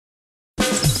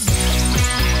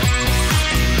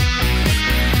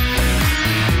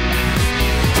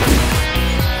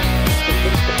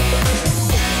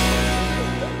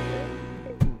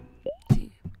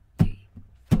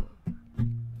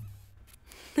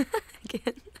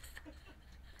Again.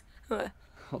 What?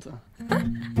 Hold on.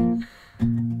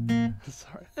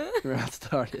 Sorry. We're not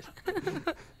started.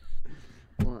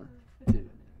 1, 2,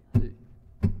 3.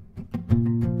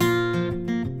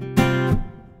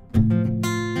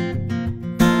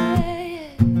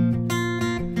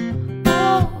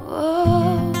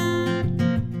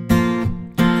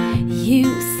 You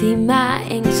see my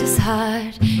anxious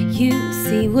heart, you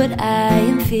see what I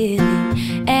am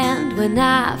feeling, and when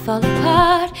I fall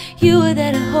apart, you are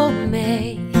there to hold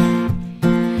me.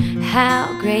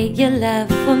 How great your love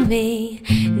for me.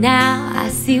 Now I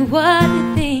see what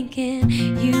you're thinking.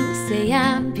 You say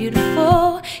I'm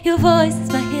beautiful, your voice is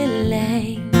my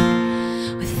healing.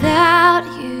 Without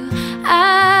you,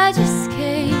 I just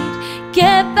can't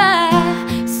get by.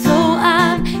 So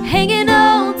I'm hanging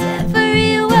on to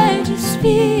every word you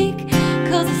speak,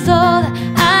 'cause it's all that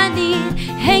I need.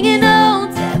 Hanging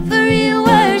on to every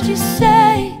word you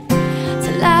say, to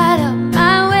light up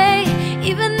my way.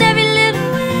 Even every little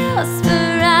whisper,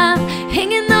 I'm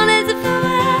hanging on as if it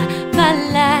were my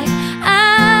life.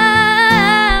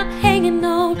 I'm hanging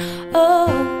on, oh,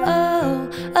 oh,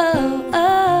 oh,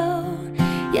 oh.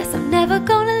 Yes, I'm never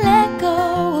gonna let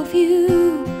go of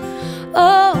you,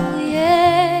 oh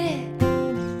yeah.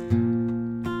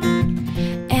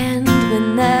 And when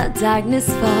the darkness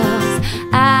falls,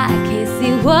 I can't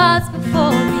see what's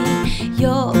before me.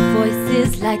 Your voice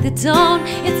is like the dawn,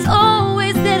 it's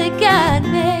always there to guide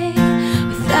me.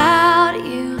 Without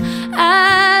you,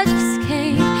 I just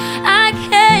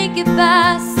can't get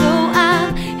by. So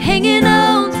I'm hanging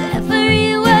on to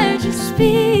every word you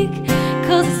speak,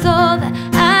 'cause it's all that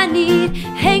I need.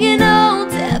 Hanging on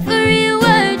to every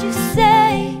word you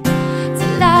say, to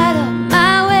light up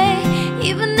my way.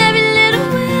 Even every little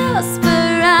whisper,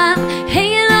 I'm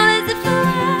hanging on as if it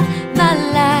were my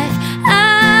life.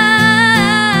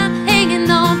 I'm hanging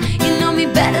on. You know me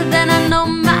better than I know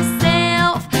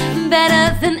myself, better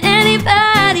than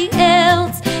anybody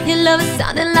else. Your love is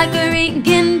sounding like a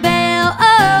ringing bell.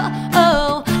 Oh,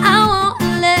 oh, I won't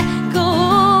let go.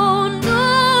 No,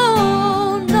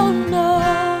 no, no.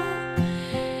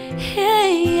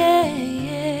 Hey, yeah,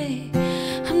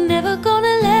 yeah. I'm never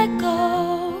gonna let go.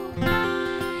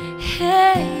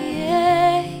 Hey,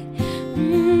 yeah.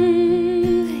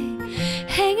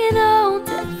 Hanging on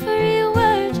to every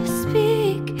word you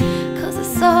speak, 'cause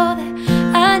it's all that